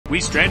We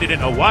stranded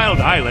in a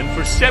wild island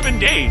for 7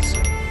 days.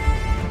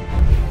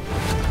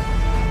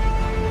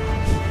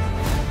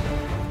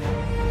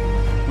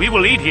 We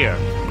will eat here.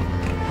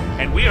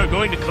 And we are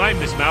going to climb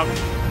this mountain.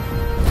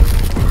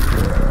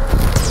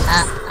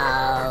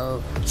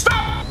 Uh-oh.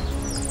 Stop!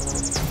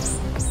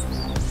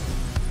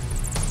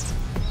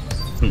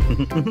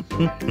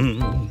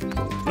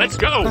 Let's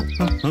go!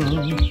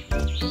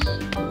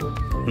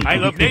 I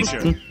love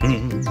nature.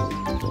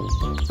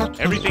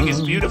 Everything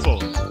is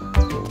beautiful.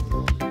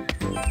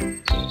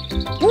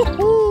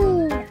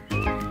 Woohoo!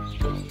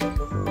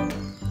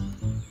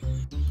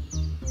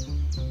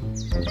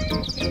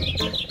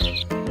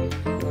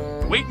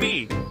 Wait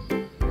me!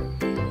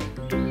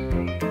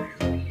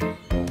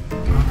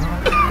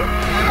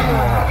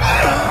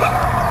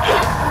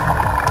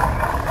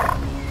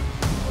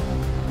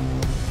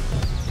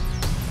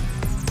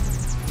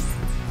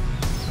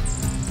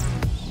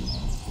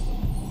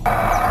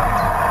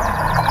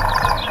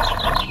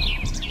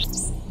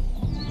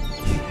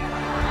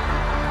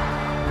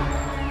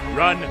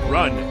 Run,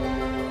 run!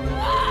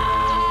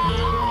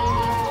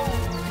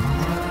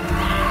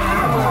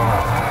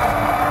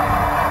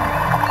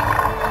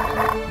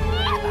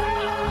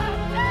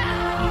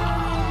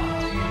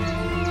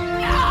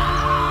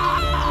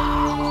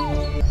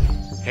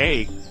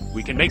 Hey,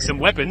 we can make some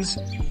weapons.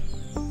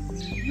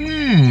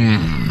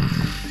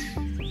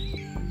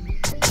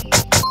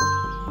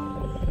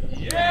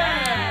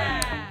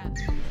 Yeah!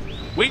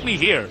 Wait me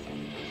here,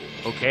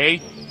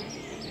 okay?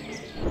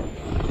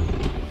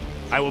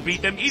 I will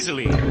beat them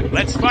easily.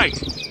 Let's fight.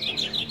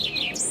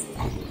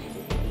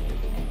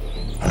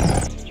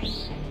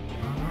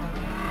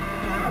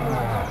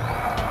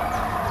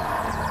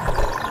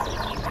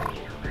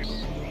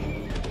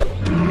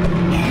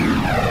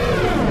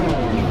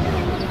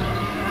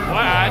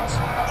 What?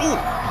 Ooh!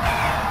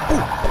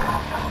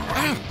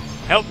 Ooh!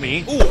 Help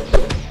me. Ooh!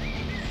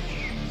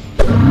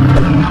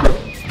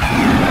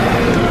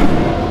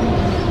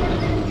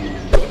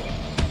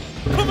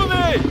 Cover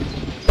me!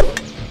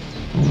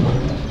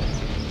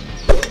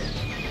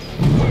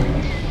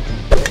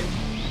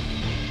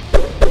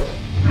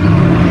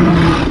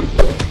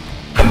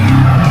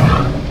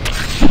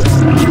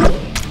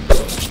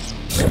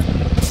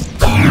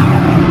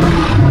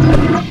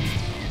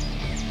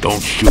 Don't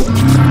shoot.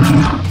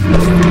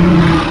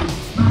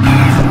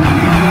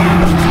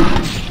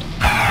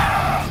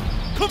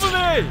 Cover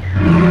me!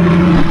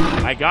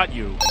 I got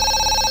you.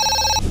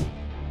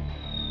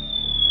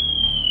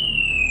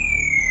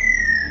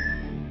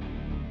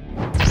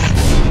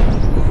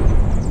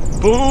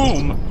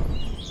 Boom!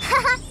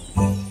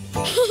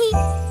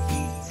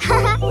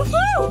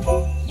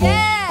 Woohoo!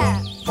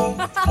 Yeah!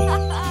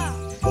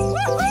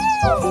 Woohoo!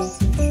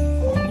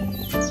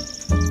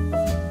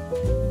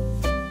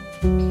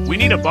 We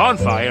need a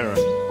bonfire.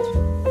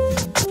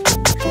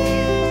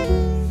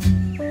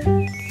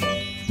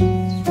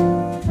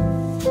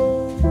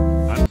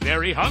 I'm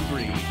very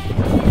hungry.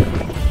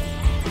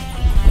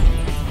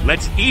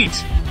 Let's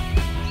eat.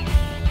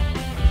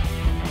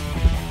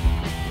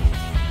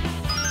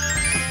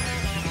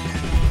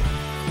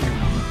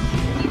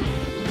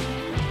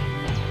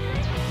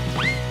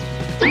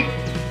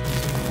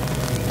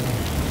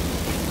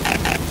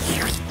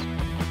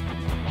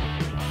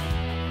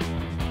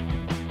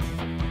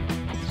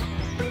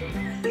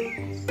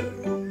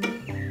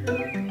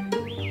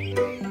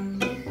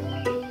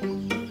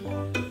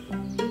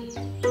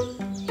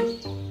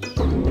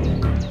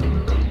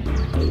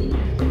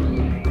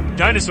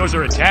 Dinosaurs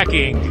are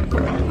attacking.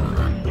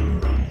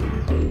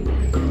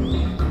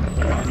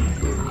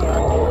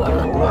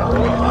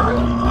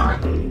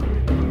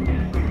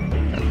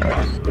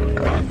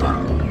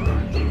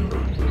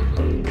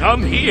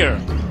 Come here.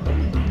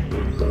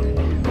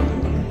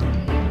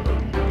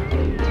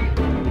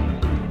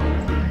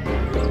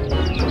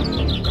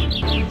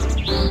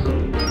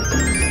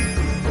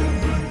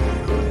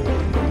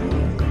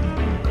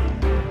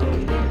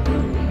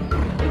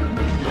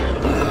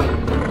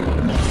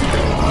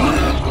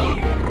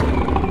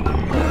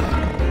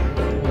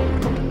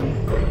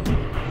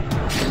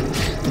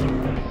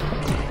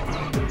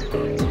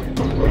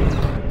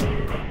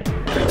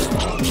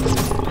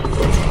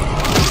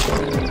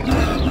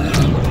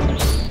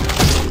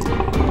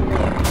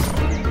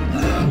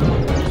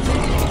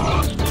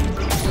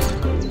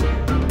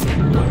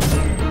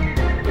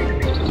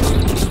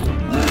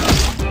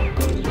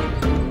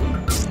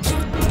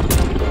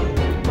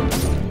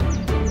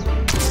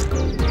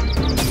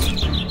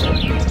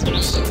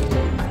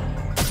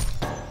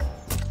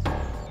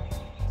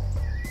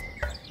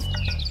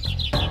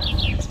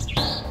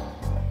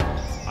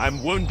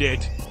 I'm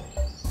wounded.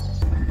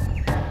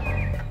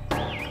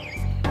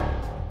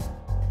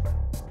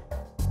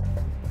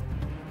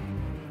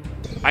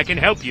 I can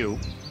help you.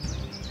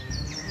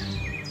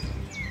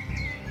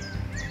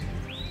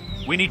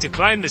 We need to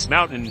climb this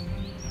mountain.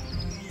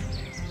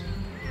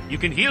 You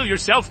can heal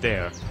yourself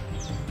there.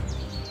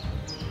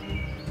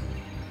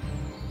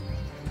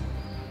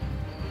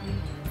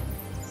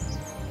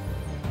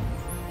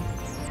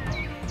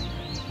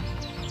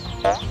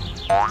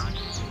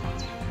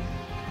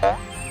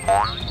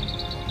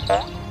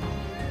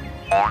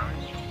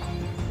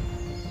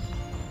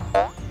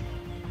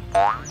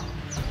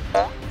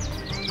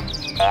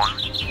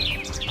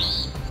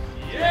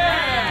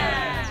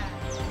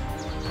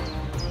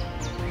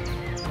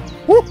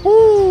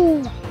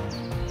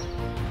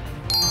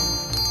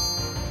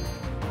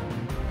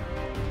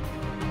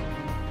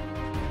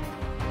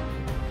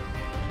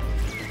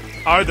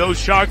 are those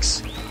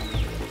sharks?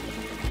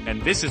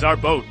 And this is our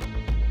boat.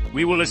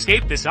 We will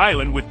escape this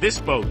island with this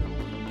boat.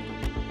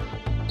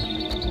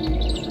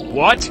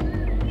 What?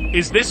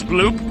 Is this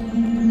Bloop?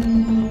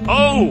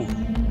 Oh!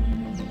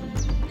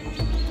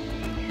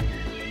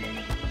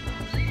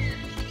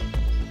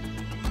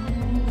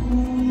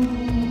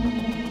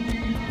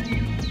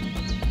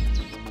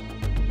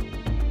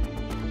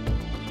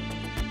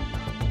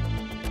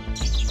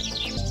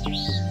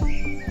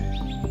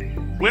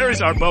 Where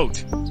is our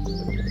boat?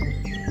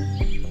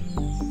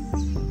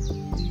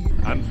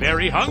 I'm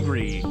very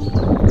hungry.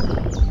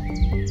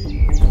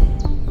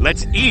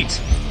 Let's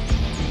eat.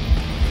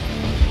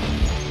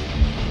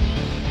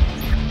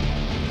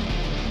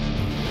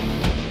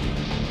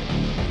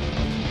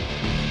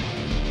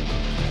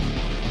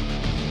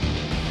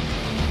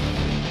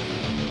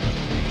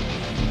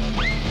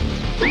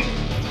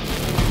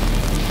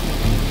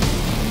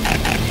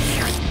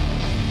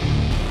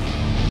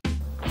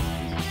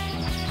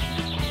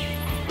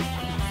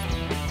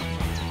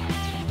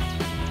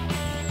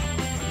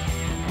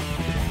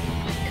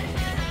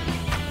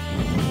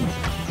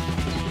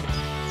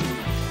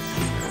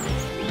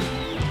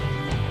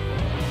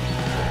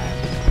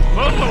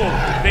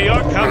 Oh, they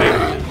are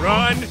coming.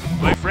 Run,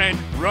 my friend,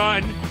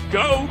 run.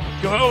 Go,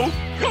 go,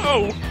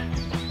 go.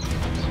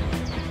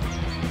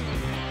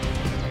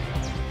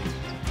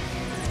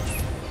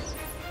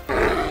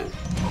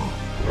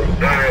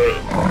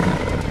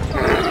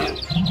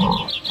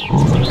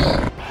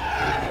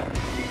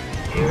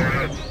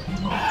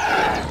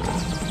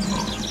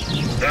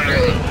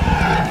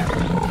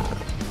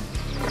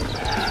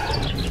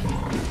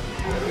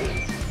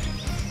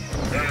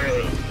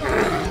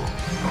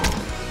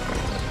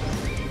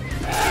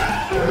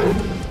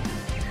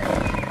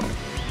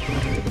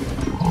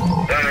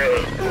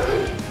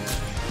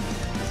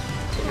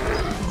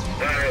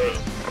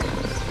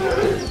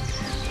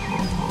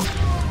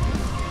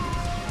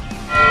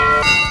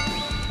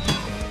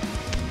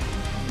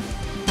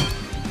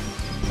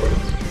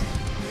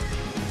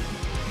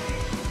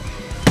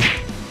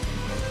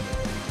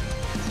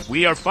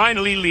 We are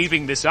finally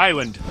leaving this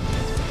island.